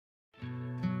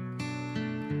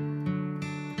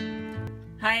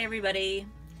Hi everybody,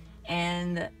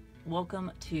 and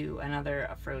welcome to another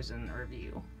Frozen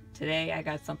review. Today I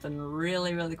got something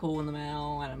really cool in the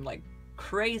mail, and I'm like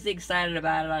crazy excited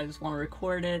about it. I just want to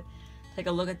record it. Take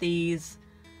a look at these.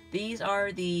 These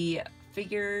are the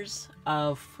figures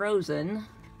of Frozen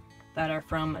that are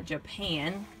from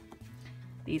Japan.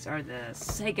 These are the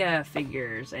SEGA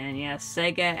figures, and yes,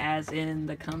 SEGA as in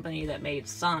the company that made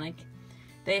Sonic.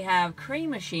 They have crane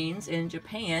machines in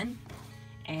Japan,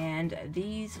 and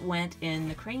these went in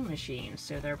the crane machines,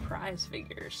 so they're prize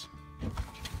figures.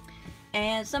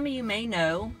 And some of you may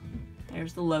know,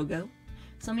 there's the logo,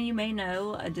 some of you may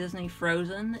know a Disney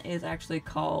Frozen is actually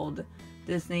called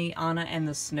Disney Anna and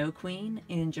the Snow Queen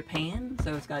in Japan,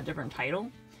 so it's got a different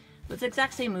title. But it's the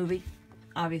exact same movie,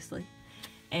 obviously.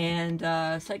 And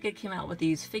SEGA came out with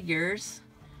these figures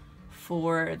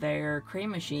for their crane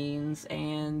machines,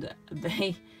 and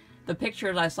the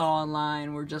pictures I saw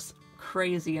online were just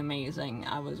crazy amazing.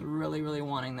 I was really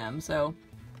wanting them, so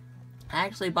I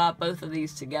actually bought both of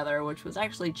these together, which was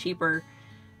actually cheaper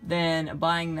than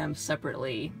buying them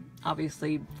separately,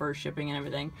 obviously for shipping and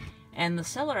everything. And the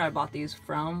seller I bought these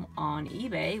from on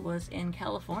eBay was in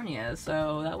California,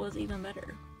 so that was even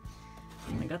better.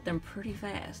 And I got them pretty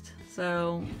fast.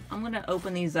 So I'm gonna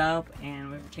open these up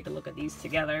and we're gonna take a look at these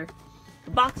together.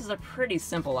 The boxes are pretty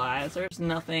simplified. There's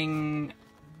nothing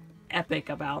epic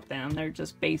about them. They're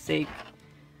just basically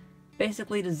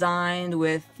designed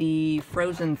with the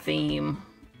Frozen theme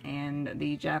and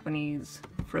the Japanese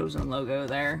Frozen logo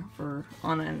there for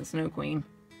Anna and the Snow Queen.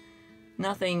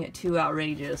 Nothing too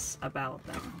outrageous about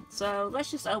them. So let's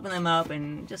just open them up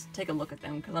and just take a look at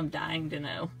them because I'm dying to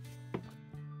know.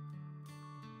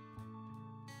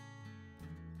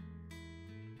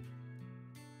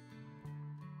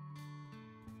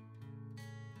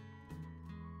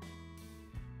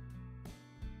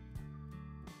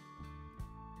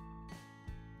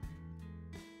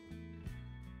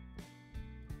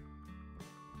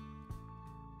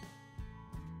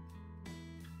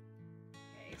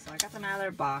 So I got them out of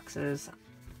their boxes.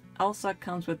 Elsa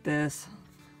comes with this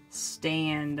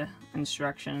stand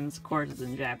instructions. Of course, it's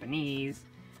in Japanese,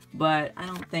 but I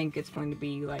don't think it's going to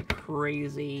be like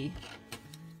crazy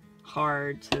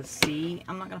hard to see.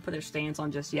 I'm not going to put their stands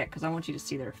on just yet because I want you to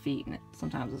see their feet, and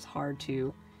sometimes it's hard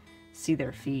to see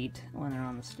their feet when they're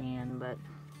on the stand. But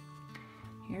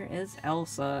here is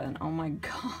Elsa, and oh my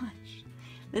gosh,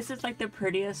 this is like the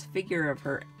prettiest figure of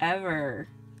her ever.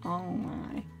 Oh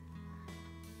my.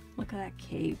 Look at that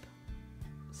cape.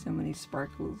 So many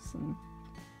sparkles and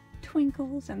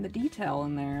twinkles, and the detail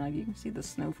in there. Like, you can see the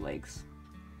snowflakes.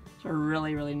 It's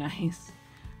really nice.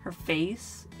 Her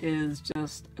face is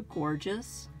just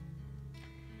gorgeous.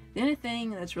 The only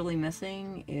thing that's really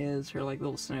missing is her like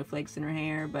little snowflakes in her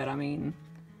hair, but I mean,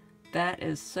 that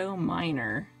is so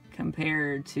minor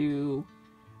compared to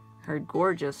her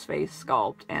gorgeous face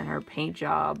sculpt, and her paint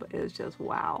job is just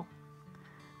wow.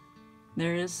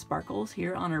 There is sparkles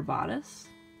here on her bodice,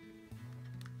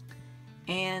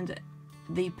 and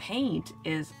the paint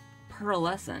is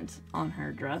pearlescent on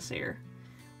her dress here.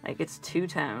 Like, it's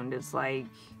two-toned. It's like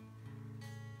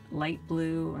light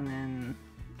blue and then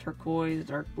turquoise,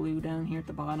 dark blue down here at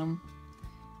the bottom.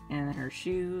 And then her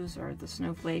shoes are the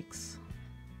snowflakes.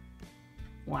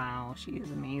 Wow, she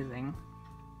is amazing.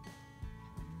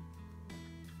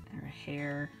 And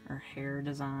her hair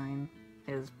design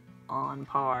is on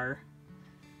par.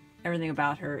 Everything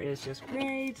about her is just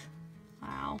great.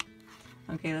 Wow.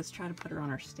 Okay, let's try to put her on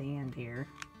our stand here.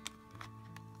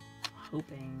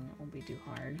 Hoping it won't be too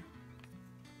hard.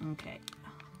 Okay.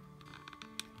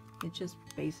 It's just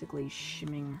basically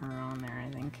shimming her on there, I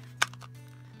think.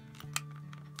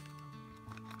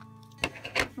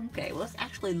 Okay, well, let's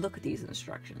actually look at these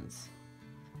instructions.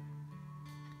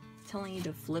 It's telling you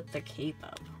to flip the cape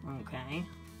up. Okay.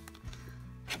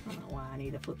 I don't know why I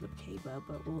need to flip the cape up,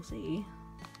 but we'll see.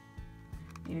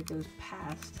 Maybe it goes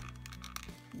past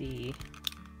the...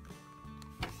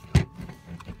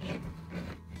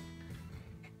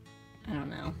 I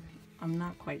don't know. I'm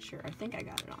not quite sure. I think I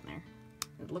got it on there.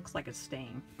 It looks like it's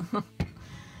staying.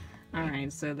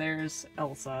 Alright, so there's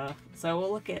Elsa. So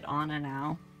we'll look at Anna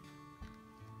now.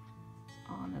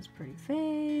 Anna's pretty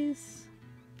face.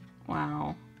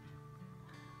 Wow.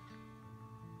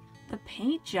 The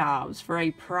paint jobs for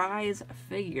a prize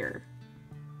figure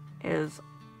is...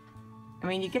 I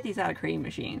mean, you get these out of crane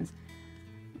machines.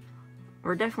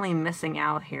 We're definitely missing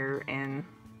out here, and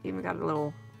even got a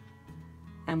little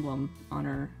emblem on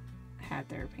her hat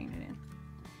there painted in.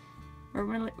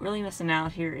 We're really missing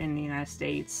out here in the United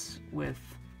States with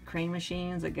crane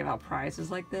machines that give out prizes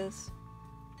like this.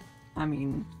 I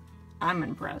mean, I'm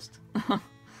impressed.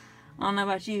 I don't know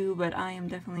about you, but I am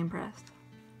definitely impressed.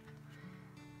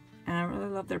 And I really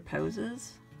love their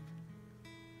poses.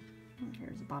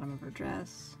 Here's the bottom of her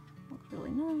dress. Looks really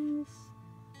nice.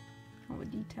 All the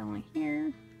detailing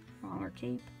here. On her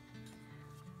cape.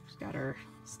 She's got her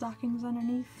stockings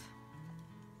underneath.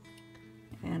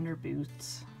 And her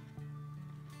boots.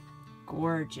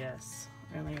 Gorgeous.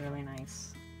 Really, really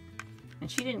nice.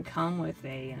 And she didn't come with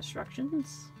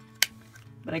instructions.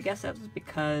 But I guess that was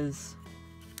because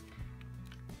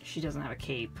she doesn't have a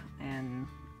cape. And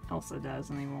Elsa does,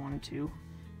 and they wanted to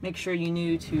make sure you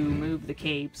knew to move the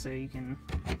cape so you can...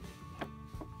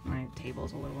 My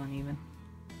table's a little uneven.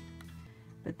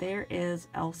 But there is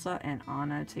Elsa and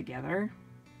Anna together.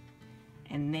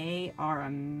 And they are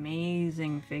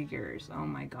amazing figures. Oh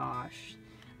my gosh.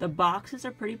 The boxes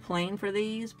are pretty plain for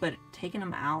these, but taking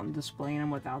them out and displaying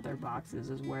them without their boxes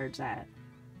is where it's at.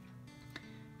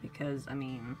 Because, I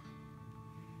mean...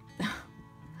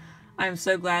 I'm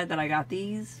so glad that I got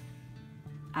these.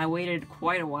 I waited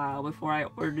quite a while before I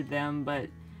ordered them, but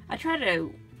I try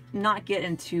to not get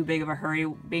in too big of a hurry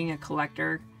being a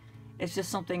collector. It's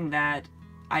just something that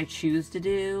I choose to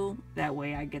do. That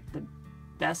way I get the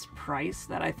best price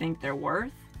that I think they're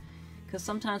worth. Because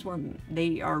sometimes when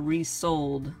they are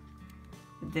resold,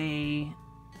 they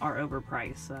are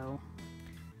overpriced, so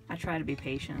I try to be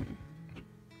patient.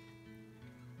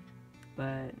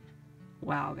 But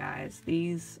wow, guys,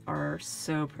 these are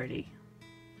so pretty.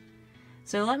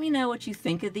 So let me know what you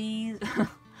think of these.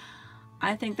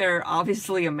 I think they're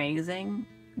obviously amazing.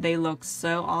 They look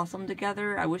so awesome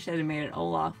together. I wish I had made an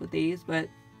Olaf with these, but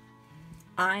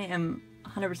I am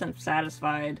 100%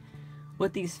 satisfied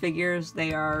with these figures.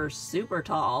 They are super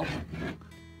tall.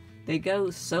 They go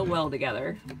so well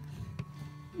together.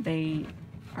 They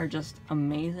are just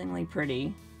amazingly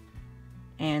pretty.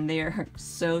 And they are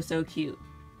so, so cute.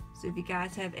 So if you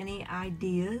guys have any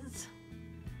ideas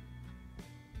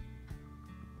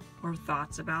or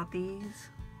thoughts about these,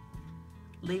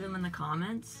 leave them in the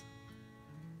comments.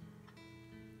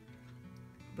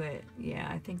 But yeah,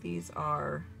 I think these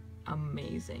are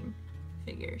amazing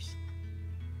figures.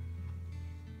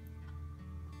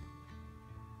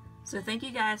 So thank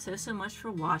you guys so much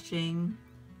for watching.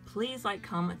 Please like,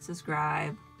 comment,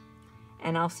 subscribe,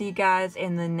 and I'll see you guys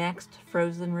in the next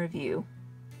Frozen review.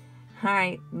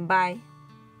 Alright, bye.